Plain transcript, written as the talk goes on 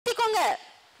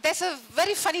There's a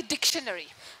very funny dictionary.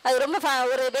 அது ரொம்ப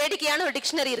ஒரு வேடிக்கையான ஒரு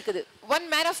டிக்ஷனரி இருக்குது. One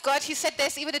man of God, he said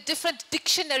there's even a different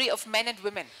dictionary of men and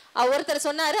women. ஒருத்தர்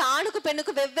சொன்னாரு ஆணுக்கு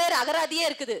பெண்ணுக்கு வெவ்வேறு அகராதியே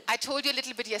இருக்குது. I told you a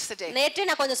little bit yesterday. நேற்றே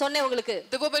நான் கொஞ்சம் சொன்னேன் உங்களுக்கு.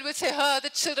 The woman will say,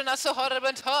 the children are so horrible,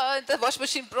 and the wash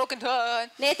machine broke, and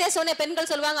நேற்றே சொன்ன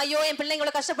பெண்கள் சொல்வாங்க, ஐயோ என் பிள்ளைங்க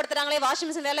இவ்வளவு கஷ்டப்படுத்துறாங்களே,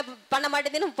 வாஷிங் மிஷின் வேலை பண்ண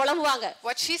மாட்டேங்குதுன்னு புலம்புவாங்க.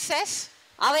 What she says,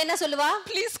 அவ என்ன சொல்லுவா?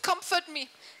 Please comfort me.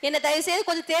 என்ன தயவு செய்து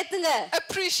கொஞ்சம் தேத்துங்க.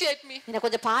 Appreciate me. என்ன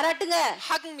கொஞ்சம் பாராட்டுங்க.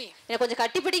 Hug me. என்ன கொஞ்சம்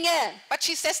கட்டிப்பிடிங்க. But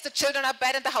she says the children are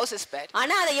bad and the house is bad.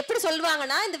 ஆனா அதை எப்படி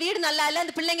சொல்வாங்கன்னா, இந்த வீடு நல்லா இல்ல,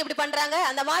 இந்த பிள்ளைங்க இப்படி பண்றாங்க,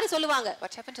 அந்த மாதிரி சொல்லுவாங்க.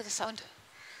 What happened to the sound?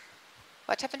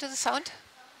 What happened to the sound?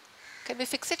 Can we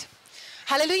fix it?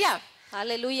 Hallelujah.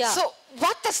 Hallelujah. So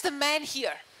what does the man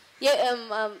hear?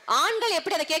 ஆண்கள்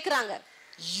எப்படி அதை கேக்குறாங்க?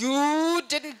 You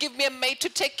didn't give me a maid to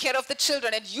take care of the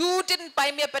children, and you didn't buy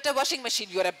me a better washing machine.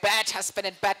 You are a bad husband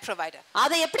and bad provider.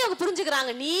 அதை எப்படி அவங்க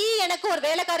புரிஞ்சுக்கறாங்க? நீ எனக்கு ஒரு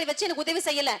வேலைக்காரி வச்சு எனக்கு உதவி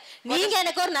செய்யல, நீங்க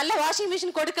எனக்கு ஒரு நல்ல வாஷிங்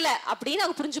மெஷின் கொடுக்கல அப்படின்னு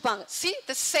அவங்க புரிஞ்சுப்பாங்க. See,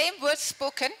 the same words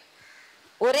spoken,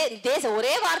 ஒரே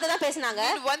வார்த்தை தான் பேசுனாங்க.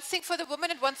 one thing for the woman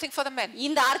and one thing for the men.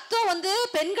 இந்த அர்த்தம் வந்து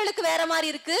பெண்களுக்கு வேற மாதிரி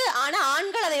இருக்கு, ஆனா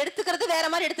ஆண்கள் அதை எடுத்துக்கிறது வேற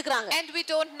மாதிரி எடுத்துக்கறாங்க. And we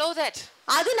don't know that.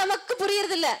 அது நமக்கு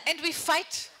புரியறது இல்ல. And we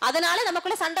fight. அதனால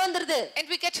நமக்குள்ள சண்டை வந்துருது. And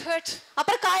we get hurt.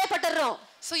 அப்புறம் காயப்பட்டறோம்.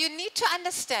 So you need to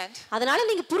understand. அதனால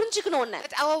நீங்க புரிஞ்சுக்கணும் ஒண்ணு.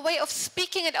 That our way of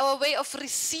speaking and our way of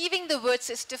receiving the words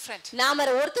is different. நாம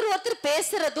ஒருத்தர்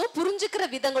பேசுறதும் புரிஞ்சுக்கிற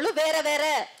விதங்களும் வேற வேற.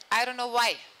 I don't know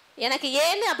why. எனக்கு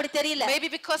ஏன்னு அப்படி தெரியல. Maybe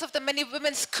because of the many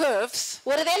women's curves.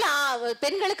 ஒருவேளை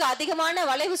பெண்களுக்கு அதிகமான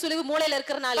வளைவு சுழிவு மூளையில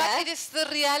இருக்கறனால. But it is the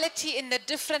reality in the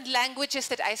different languages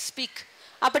that I speak.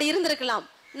 அப்படி இருந்திருக்கலாம்.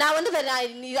 நான் வந்து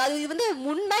அது வந்து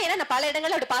முன்ன ஏன்னா நான் பல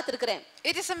இடங்கள்ல அப்படி பார்த்திருக்கேன்.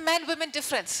 It is a man women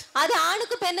difference. அது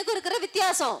ஆணுக்கு பெண்ணுக்கு இருக்கிற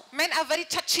வித்தியாசம். Men are very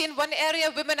touchy in one area,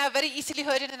 women are very easily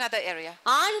hurt in another area.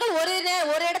 ஆண்கள்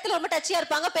ஒரு இடத்துல ரொம்ப டச்சியா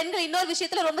இருப்பாங்க, பெண்கள் இன்னொரு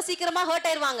விஷயத்துல ரொம்ப சீக்கிரமா ஹர்ட்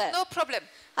ஆயிருவாங்க. No problem.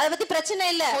 அத பத்தி பிரச்சனை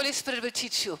இல்ல. Holy Spirit will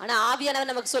teach you. ஆனா ஆவியானவர்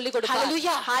நமக்கு சொல்லி கொடுப்பார்.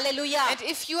 Hallelujah. Hallelujah. And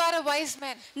if you are a wise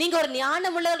man, நீங்க ஒரு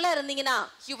ஞானமுள்ளவர்களா இருந்தீங்கன்னா,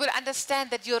 you will understand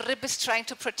that your rib is trying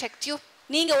to protect you.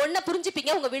 நீங்க ஒண்ண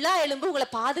புரிஞ்சிப்பீங்க, உங்க விலா எலும்பு உங்களை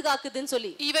பாதுகாக்குதுன்னு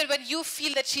சொல்லி. Even when you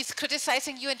feel that she's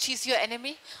criticizing you and she's your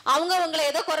enemy, அவங்க உங்களை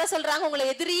ஏதோ குறை சொல்றாங்க, உங்களை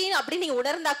எதிரி அப்படி நீங்க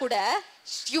உணர்ந்தா கூட,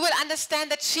 you will understand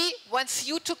that she wants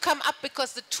you to come up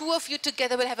because the two of you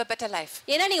together will have a better life.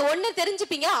 ஏன்னா நீங்க ஒண்ணு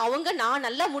தெரிஞ்சுப்பீங்க, அவங்க நான்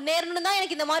நல்லா முன்னேறணும் தான்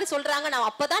எனக்கு இந்த மாதிரி சொல்றாங்க, நான்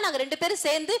அப்பதான் நாங்க ரெண்டு பேரும்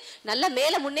சேர்ந்து நல்ல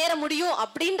மேல முன்னேற முடியும்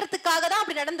அப்படின்றதுக்காக தான்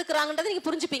அப்படி நடந்துக்கறாங்கன்றதை நீங்க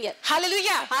புரிஞ்சுப்பீங்க.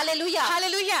 Hallelujah. Hallelujah.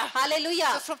 Hallelujah.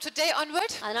 Hallelujah. So from today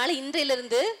onward, அதனால இன்றையில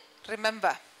இருந்து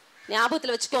remember,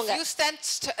 ஞாபகத்துல வச்சுக்கோங்க, if you stand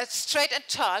straight and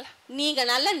tall, நீங்க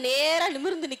நல்ல நேரா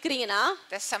நிமிர்ந்து நிக்கிறீங்கன்னா,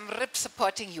 there's some rib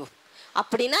supporting you.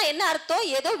 அப்படினா என்ன அர்த்தம்?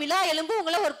 ஏதோ விலா எலும்பு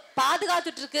உங்களை ஒரு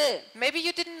பாதுகாத்துட்டு இருக்கு. Maybe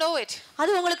you didn't know it. அது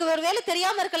உங்களுக்கு ஒருவேளை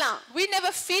தெரியாம இருக்கலாம். We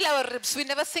never feel our ribs, we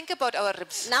never think about our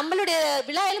ribs. நம்மளுடைய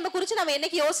விலா எலும்பு குறித்து நாம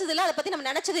என்னைக்கு யோசிச்சது இல்ல, அத பத்தி நம்ம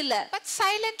நினைச்சது இல்ல. But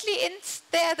silently in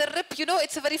there the rib, you know,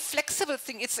 it's a very flexible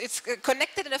thing. It's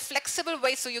connected in a flexible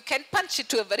way, so you can punch it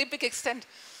to a very big extent.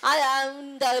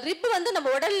 அந்த ரிப் வந்து நம்ம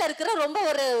உடல்ல இருக்கிற ரொம்ப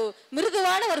ஒரு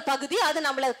மிருதுவான ஒரு பகுதி, அது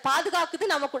நம்மள பாதுகாக்குது,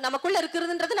 நமக்குள்ள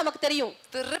இருக்குதுன்றது நமக்கு தெரியும்.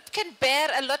 The rib can bear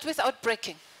a lot without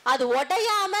breaking. அது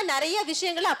உடையாம நிறைய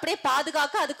விஷயங்களை அப்படியே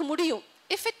பாதுகாக்க அதுக்கு முடியும்.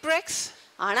 If it breaks,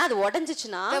 ஆனா அது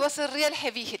உடைஞ்சிச்சுனா, there was a real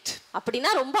heavy hit.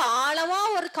 அப்படினா ரொம்ப ஆழமா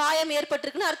ஒரு காயம்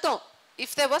ஏற்பட்டிருக்குன்னு அர்த்தம்.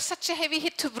 If there was such a heavy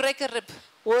hit to break a rib,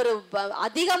 ஒரு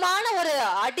அதிகமான ஒரு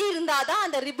அடி இருந்தாதான்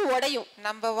அந்த ரிப் உடையும்.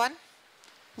 Number 1,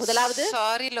 முதலாவது,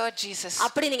 sorry Lord Jesus.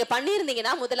 அப்படி நீங்க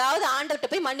பண்ணிருந்தீங்கன்னா முதலாவது ஆண்டவர்ட்ட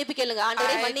போய் மன்னிப்பு கேளுங்க.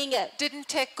 ஆண்டவரே மன்னிங்க, didn't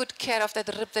take good care of that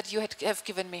rib that you have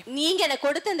given me. நீங்க எனக்கு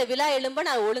கொடுத்த இந்த விலா எலும்பை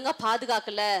நான் ஒழுங்கா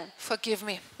பாதுகாக்கல. Forgive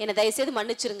me. என்னை தயவு செய்து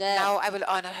மன்னிச்சிருங்க. Now I will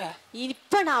honor her.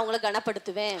 இப்ப நான் அவங்களை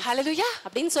கனப்படுத்துவேன். Hallelujah.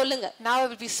 அப்படின்னு சொல்லுங்க. Now I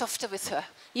will be softer with her.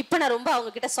 இப்ப நான் ரொம்ப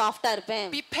அவங்க கிட்ட சாஃப்ட்டா இருப்பேன்.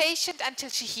 Be patient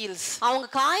until she heals. அவங்க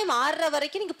காயம் ஆறற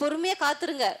வரைக்கும் நீங்க பொறுமையா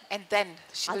காத்துருங்க. And then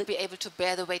she will be able to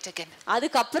bear the weight again.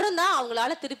 அதுக்கு அப்புறம் தான்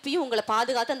அவங்களால திருப்பியும் உங்களை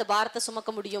பாதுகாத்து அந்த பாரத்தை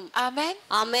சுமக்க முடியும். Amen.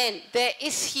 Amen. There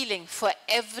is healing for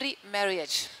every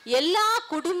marriage. எல்லா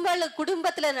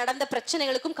குடும்பத்துல நடந்த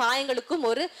பிரச்சனைகளுக்கும் காயங்களுக்கும்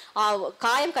ஒரு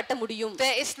காயம் கட்ட முடியும்.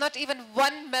 There is not even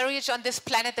one marriage on this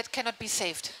planet that cannot be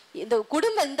saved. இந்த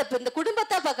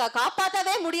குடும்பத்தை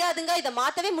காப்பாத்தவே முடியாதுங்க, இத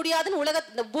மாத்தவே முடியாதுன்னு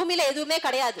இந்த பூமியில எதுவுமே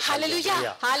கிடையாது. Hallelujah.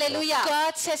 Hallelujah.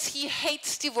 God says he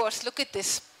hates divorce. Look at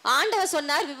this. ஆண்டவர்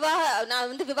சொன்னார், நான்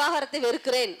வந்து விவாகரத்தை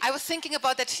வெறுக்கிறேன். I was thinking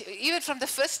about that even from the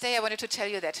first day. I wanted to tell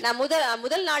you that. நான்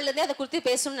முதல் நாள்ல இருந்தே அத குறித்து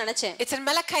பேசணும்னு நினைச்சேன். It's in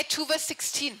Malachi 2 verse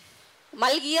 16.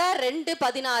 Malchijah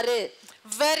 2:16.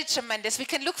 Very tremendous. We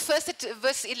can look first at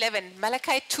verse 11.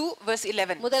 Malachi 2 verse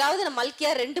 11. முதலாவது நம்ம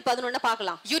மல்கியா 2:11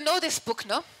 பார்க்கலாம். You know this book,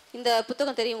 no? இந்த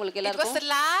புத்தகம் தெரியும் உங்களுக்கு எல்லாருக்கும். It was the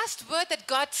last word that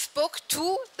God spoke to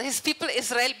his people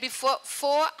Israel before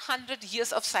 400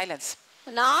 years of silence.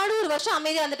 400 வருஷம்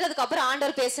அமைதியா இருந்துட்டு அதுக்கப்புறம்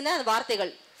ஆண்டவர் பேசின அந்த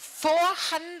வார்த்தைகள்.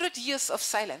 400 years of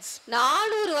silence.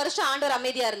 400 வருஷம் ஆண்டவர்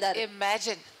அமைதியா இருந்தார்.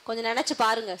 Imagine. கொஞ்சம் நினைச்சு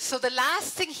பாருங்க. So the last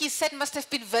thing he said must have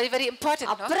been very, very important.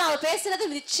 அப்புறம் அவர் பேசினது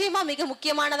நிச்சயமா மிக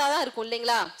முக்கியமானதா தான் இருக்கும்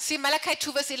இல்லீங்களா? See Malachi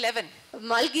 2 verse 11.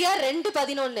 Malchijah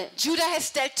 2:11. Judah has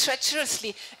dealt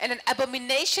treacherously and an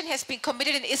abomination has been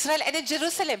committed in Israel and in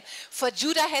Jerusalem, for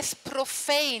Judah has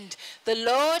profaned the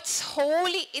Lord's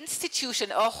holy institution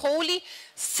or holy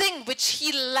thing which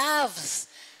he loves.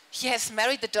 He has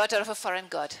married the daughter of a foreign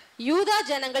god. யூதா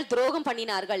ஜனங்கள் துரோகம்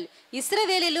பண்ணினார்கள்.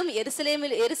 இஸ்ரவேலிலும்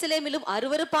எருசலேமிலும்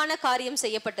அருவருப்பான காரியம்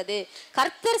செய்யப்பட்டது.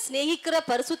 கர்த்தர் சிநேகிக்கிற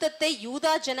பரிசுத்தத்தை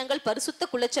யூதா ஜனங்கள் பரிசுத்த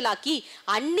குலைச்சலாக்கி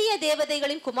அந்நிய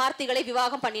தேவதைகளின் குமார்த்திகளை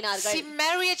விவாகம் பண்ணினார்கள். See,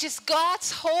 marriage is God's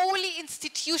holy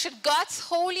institution, God's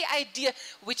holy idea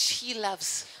which he loves.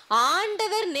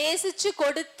 ஆண்டவர் நேசிச்சு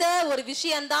கொடுத்த ஒரு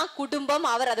விஷயம்தான் குடும்பம்.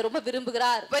 அவர் அதை ரொம்ப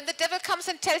விரும்புகிறார். When the devil comes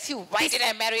and tells you, why did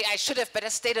I marry? I should have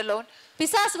better stayed alone.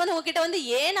 பிசாசு வந்து உங்ககிட்ட வந்து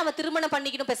ஏன் நம்ம திருமணம்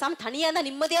பண்ணிக்கணும், பேசாம தனியா தான்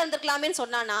நிம்மதியா இருந்திருக்கலாமேன்னு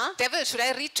சொன்னானா, devil, should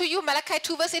I read to you Malachi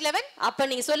 2 verse 11? அப்ப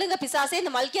நீங்க சொல்லுங்க பிசாசே,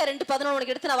 இந்த மல்கியா 2:11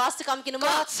 உனக்கு எடுத்து நான் வாசித்து காமிக்கணுமா?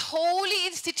 God's holy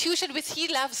institution which he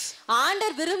loves.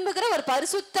 ஆண்டவர் விரும்புகிற ஒரு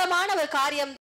பரிசுத்தமான ஒரு காரியம்